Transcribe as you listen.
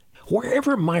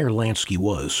Wherever Meyer Lansky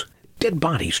was, dead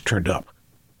bodies turned up.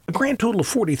 A grand total of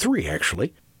 43,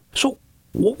 actually. So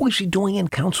what was he doing in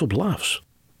Council Bluffs?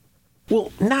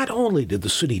 Well, not only did the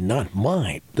city not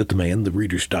mind that the man the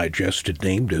Reader's Digest had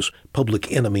named as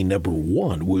public enemy number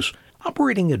 1 was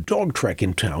operating a dog track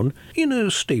in town in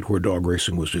a state where dog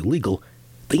racing was illegal,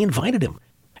 they invited him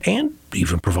and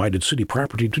even provided city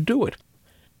property to do it.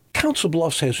 Council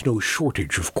Bluffs has no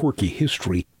shortage of quirky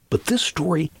history, but this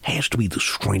story has to be the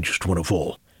strangest one of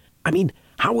all. I mean,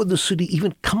 how would the city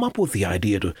even come up with the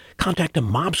idea to contact a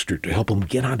mobster to help him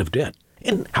get out of debt?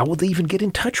 And how would they even get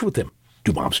in touch with him?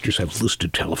 Do mobsters have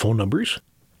listed telephone numbers?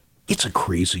 It's a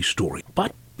crazy story,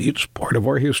 but it's part of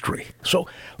our history. So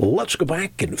let's go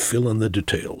back and fill in the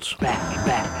details.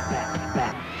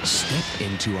 Back. Step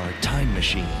into our time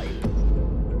machine.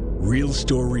 Real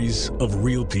stories of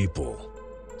real people.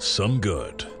 Some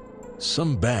good,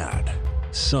 some bad,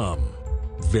 some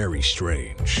very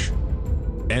strange.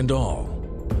 And all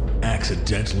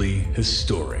accidentally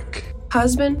historic.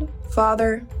 Husband,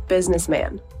 father,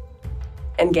 businessman,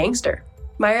 and gangster.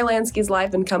 Meyer Lansky's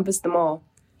life encompassed them all.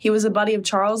 He was a buddy of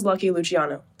Charles Lucky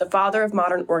Luciano, the father of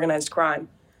modern organized crime.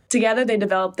 Together they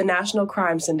developed the National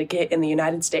Crime Syndicate in the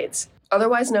United States,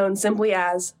 otherwise known simply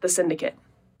as the Syndicate.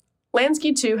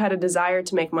 Lansky, too, had a desire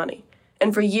to make money,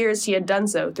 and for years he had done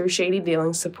so through shady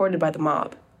dealings supported by the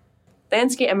mob.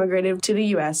 Lansky emigrated to the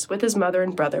U.S. with his mother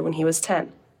and brother when he was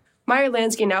 10. Meyer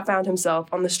Lansky now found himself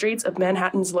on the streets of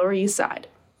Manhattan's Lower East Side.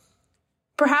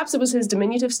 Perhaps it was his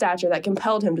diminutive stature that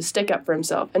compelled him to stick up for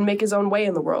himself and make his own way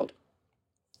in the world.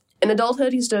 In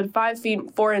adulthood, he stood 5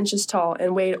 feet 4 inches tall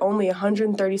and weighed only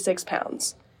 136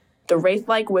 pounds. The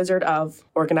wraith-like wizard of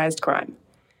organized crime.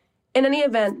 In any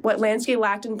event, what Lansky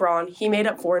lacked in brawn, he made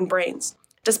up for in brains,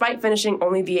 despite finishing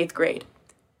only the 8th grade.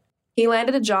 He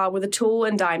landed a job with a tool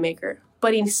and die maker,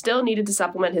 but he still needed to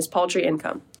supplement his paltry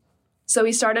income. So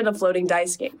he started a floating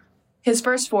dice game, his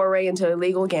first foray into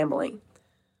illegal gambling.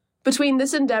 Between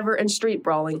this endeavor and street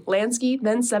brawling, Lansky,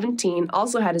 then 17,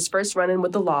 also had his first run-in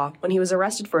with the law when he was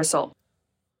arrested for assault.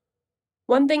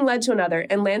 One thing led to another,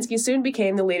 and Lansky soon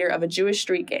became the leader of a Jewish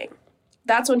street gang.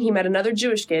 That's when he met another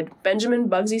Jewish kid, Benjamin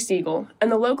Bugsy Siegel,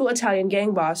 and the local Italian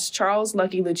gang boss, Charles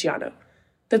Lucky Luciano.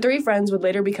 The 3 friends would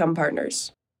later become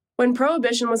partners. When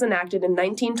Prohibition was enacted in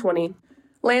 1920,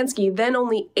 Lansky, then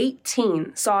only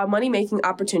 18, saw a money-making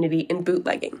opportunity in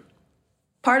bootlegging.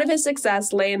 Part of his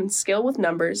success lay in skill with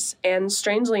numbers and,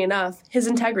 strangely enough, his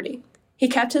integrity. He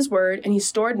kept his word and he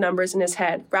stored numbers in his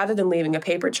head rather than leaving a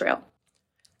paper trail.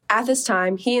 At this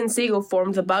time, he and Siegel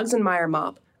formed the Bugs and Meyer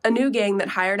Mob, a new gang that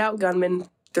hired out gunmen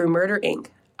through Murder, Inc.,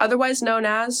 otherwise known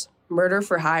as Murder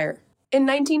for Hire. In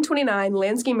 1929,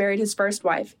 Lansky married his first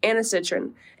wife, Anna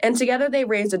Citron, and together they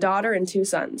raised a daughter and 2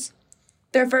 sons.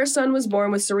 Their first son was born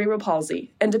with cerebral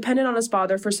palsy and depended on his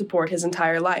father for support his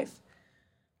entire life.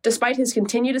 Despite his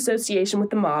continued association with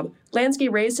the mob,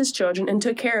 Lansky raised his children and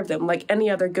took care of them like any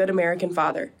other good American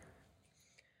father.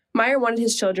 Meyer wanted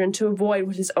his children to avoid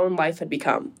what his own life had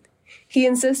become. He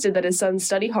insisted that his sons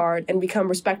study hard and become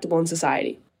respectable in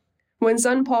society. When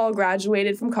son Paul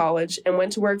graduated from college and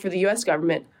went to work for the U.S.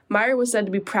 government, Meyer was said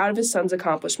to be proud of his son's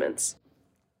accomplishments.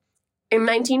 In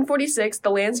 1946,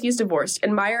 the Lanskys divorced,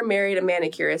 and Meyer married a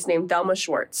manicurist named Thelma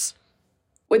Schwartz.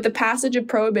 With the passage of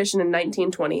Prohibition in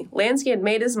 1920, Lansky had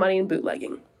made his money in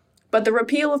bootlegging. But the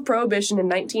repeal of Prohibition in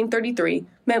 1933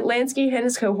 meant Lansky and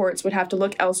his cohorts would have to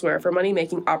look elsewhere for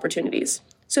money-making opportunities,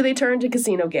 so they turned to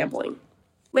casino gambling.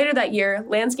 Later that year,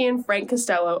 Lansky and Frank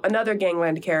Costello, another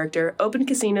gangland character, opened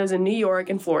casinos in New York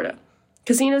and Florida.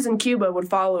 Casinos in Cuba would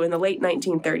follow in the late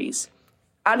 1930s.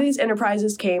 Out of these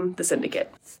enterprises came the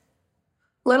Syndicate.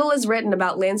 Little is written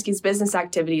about Lansky's business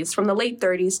activities from the late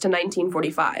 30s to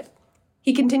 1945.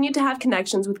 He continued to have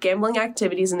connections with gambling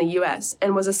activities in the U.S.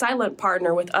 and was a silent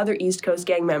partner with other East Coast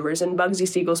gang members in Bugsy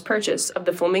Siegel's purchase of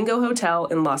the Flamingo Hotel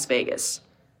in Las Vegas.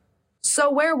 So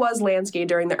where was Lansky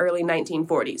during the early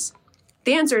 1940s?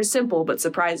 The answer is simple but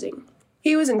surprising.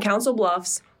 He was in Council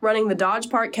Bluffs, running the Dodge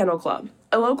Park Kennel Club,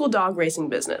 a local dog racing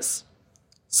business.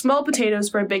 Small potatoes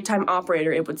for a big-time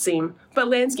operator, it would seem, but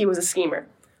Lansky was a schemer.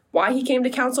 Why he came to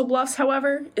Council Bluffs,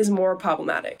 however, is more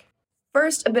problematic.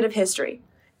 First, a bit of history.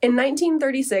 In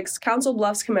 1936, Council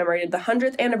Bluffs commemorated the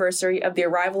 100th anniversary of the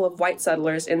arrival of white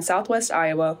settlers in southwest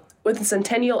Iowa with a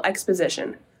centennial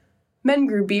exposition. Men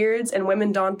grew beards and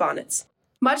women donned bonnets.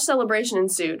 Much celebration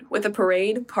ensued, with a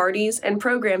parade, parties, and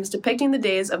programs depicting the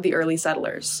days of the early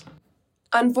settlers.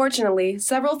 Unfortunately,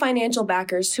 several financial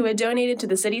backers who had donated to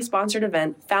the city-sponsored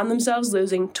event found themselves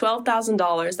losing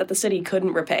 $12,000 that the city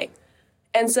couldn't repay.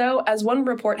 And so, as one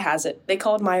report has it, they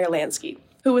called Meyer Lansky,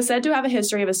 who was said to have a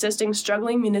history of assisting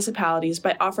struggling municipalities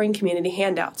by offering community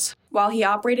handouts, while he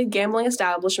operated gambling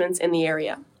establishments in the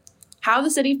area. How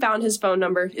the city found his phone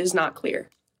number is not clear.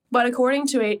 But according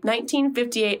to a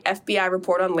 1958 FBI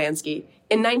report on Lansky,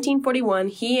 in 1941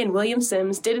 he and William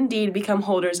Sims did indeed become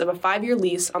holders of a 5-year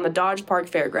lease on the Dodge Park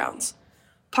Fairgrounds.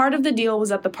 Part of the deal was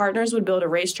that the partners would build a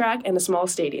racetrack and a small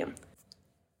stadium.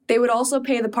 They would also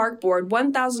pay the park board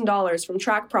 $1,000 from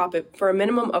track profit for a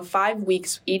minimum of 5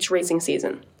 weeks each racing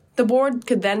season. The board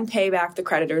could then pay back the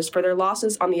creditors for their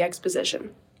losses on the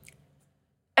exposition.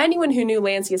 Anyone who knew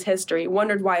Lansky's history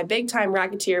wondered why a big-time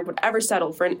racketeer would ever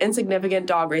settle for an insignificant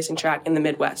dog racing track in the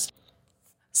Midwest.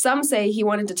 Some say he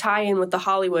wanted to tie in with the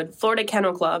Hollywood Florida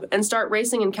Kennel Club and start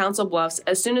racing in Council Bluffs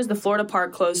as soon as the Florida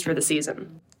park closed for the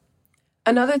season.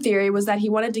 Another theory was that he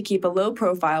wanted to keep a low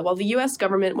profile while the U.S.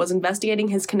 government was investigating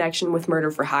his connection with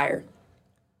murder for hire.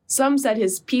 Some said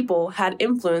his people had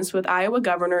influence with Iowa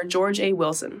Governor George A.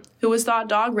 Wilson, who was thought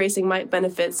dog racing might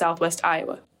benefit Southwest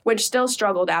Iowa, which still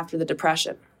struggled after the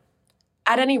Depression.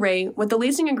 At any rate, with the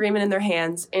leasing agreement in their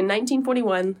hands, in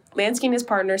 1941, Lansky and his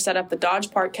partner set up the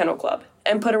Dodge Park Kennel Club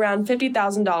and put around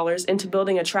 $50,000 into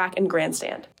building a track and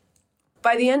grandstand.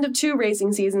 By the end of 2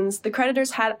 racing seasons, the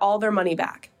creditors had all their money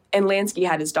back, and Lansky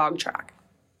had his dog track.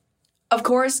 Of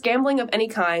course, gambling of any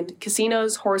kind,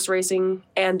 casinos, horse racing,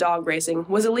 and dog racing,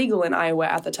 was illegal in Iowa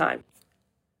at the time.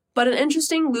 But an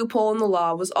interesting loophole in the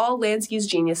law was all Lansky's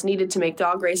genius needed to make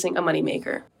dog racing a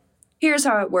moneymaker. Here's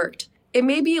how it worked. It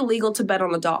may be illegal to bet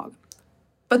on a dog,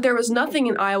 but there was nothing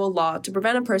in Iowa law to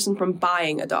prevent a person from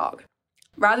buying a dog.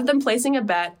 Rather than placing a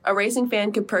bet, a racing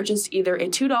fan could purchase either a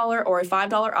 $2 or a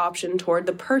 $5 option toward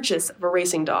the purchase of a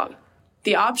racing dog.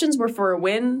 The options were for a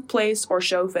win, place, or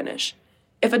show finish.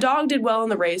 If a dog did well in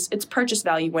the race, its purchase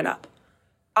value went up.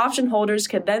 Option holders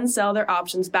could then sell their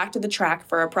options back to the track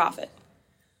for a profit.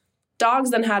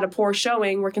 Dogs that had a poor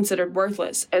showing were considered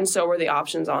worthless, and so were the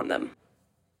options on them.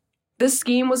 This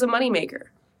scheme was a moneymaker.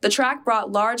 The track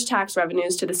brought large tax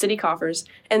revenues to the city coffers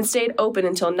and stayed open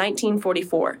until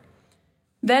 1944.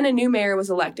 Then a new mayor was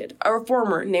elected, a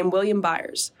reformer named William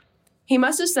Byers. He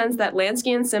must have sensed that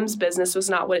Lansky and Sims' business was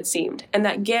not what it seemed, and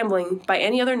that gambling, by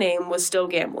any other name, was still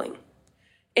gambling.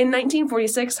 In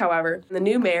 1946, however, the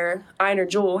new mayor, Einar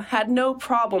Juhl, had no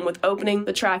problem with opening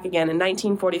the track again in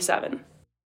 1947.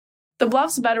 The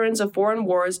Bluffs veterans of foreign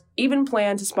wars even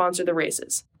planned to sponsor the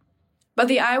races. But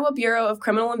the Iowa Bureau of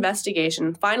Criminal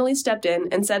Investigation finally stepped in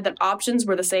and said that options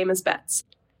were the same as bets.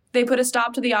 They put a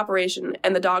stop to the operation,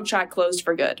 and the dog track closed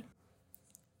for good.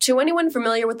 To anyone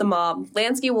familiar with the mob,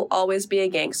 Lansky will always be a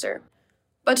gangster.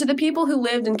 But to the people who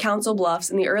lived in Council Bluffs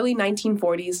in the early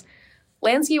 1940s,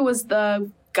 Lansky was the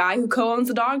guy who co-owns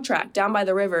the dog track down by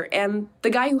the river, and the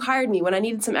guy who hired me when I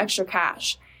needed some extra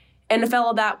cash, and a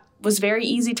fellow that was very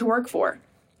easy to work for.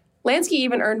 Lansky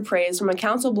even earned praise from a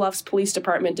Council Bluffs Police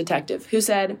Department detective who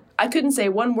said, "I couldn't say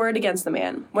one word against the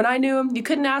man. When I knew him, you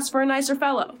couldn't ask for a nicer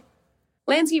fellow."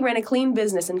 Lansky ran a clean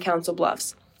business in Council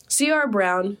Bluffs. C.R.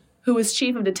 Brown, who was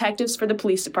chief of detectives for the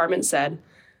police department, said,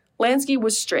 "Lansky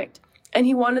was strict, and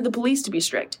he wanted the police to be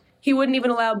strict. He wouldn't even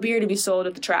allow beer to be sold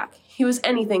at the track. He was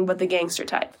anything but the gangster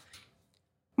type."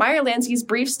 Meyer Lansky's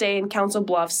brief stay in Council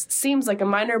Bluffs seems like a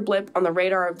minor blip on the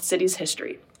radar of the city's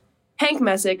history. Hank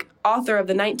Messick, author of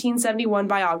the 1971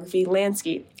 biography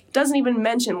Lansky, doesn't even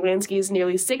mention Lansky's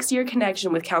nearly 6-year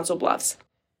connection with Council Bluffs.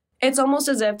 It's almost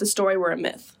as if the story were a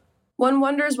myth. One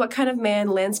wonders what kind of man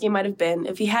Lansky might have been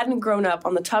if he hadn't grown up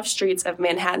on the tough streets of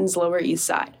Manhattan's Lower East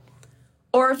Side.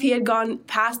 Or if he had gone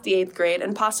past the 8th grade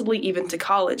and possibly even to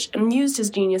college and used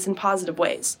his genius in positive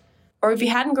ways. Or if he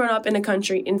hadn't grown up in a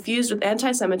country infused with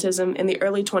anti-Semitism in the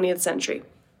early 20th century.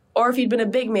 Or if he'd been a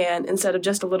big man instead of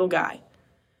just a little guy.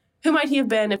 Who might he have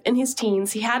been if in his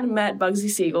teens he hadn't met Bugsy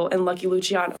Siegel and Lucky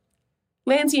Luciano?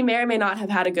 Lansky may or may not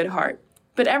have had a good heart,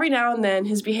 but every now and then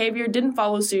his behavior didn't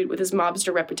follow suit with his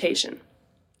mobster reputation.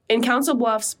 In Council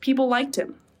Bluffs, people liked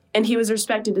him, and he was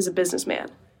respected as a businessman.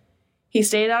 He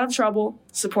stayed out of trouble,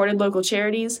 supported local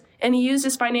charities, and he used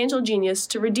his financial genius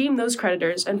to redeem those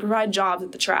creditors and provide jobs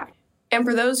at the track. And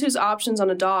for those whose options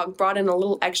on a dog brought in a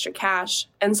little extra cash,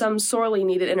 and some sorely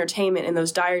needed entertainment in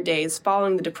those dire days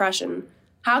following the Depression,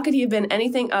 how could he have been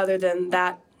anything other than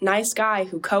that nice guy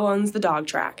who co-owns the dog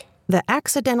track? The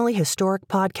Accidentally Historic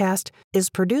podcast is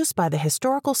produced by the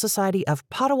Historical Society of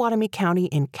Potawatomi County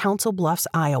in Council Bluffs,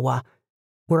 Iowa.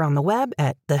 We're on the web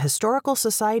at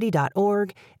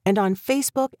thehistoricalsociety.org and on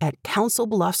Facebook at Council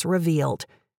Bluffs Revealed.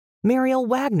 Muriel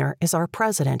Wagner is our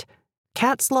president.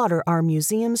 Kat Slaughter, our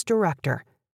museum's director.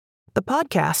 The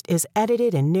podcast is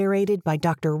edited and narrated by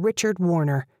Dr. Richard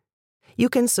Warner. You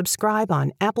can subscribe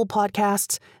on Apple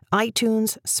Podcasts,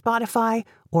 iTunes, Spotify,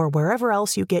 or wherever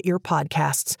else you get your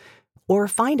podcasts, or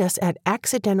find us at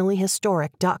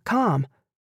accidentallyhistoric.com.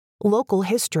 Local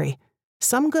history.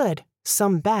 Some good,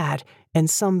 some bad, and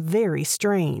some very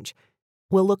strange.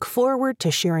 We'll look forward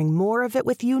to sharing more of it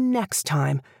with you next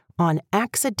time on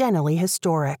Accidentally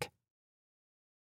Historic.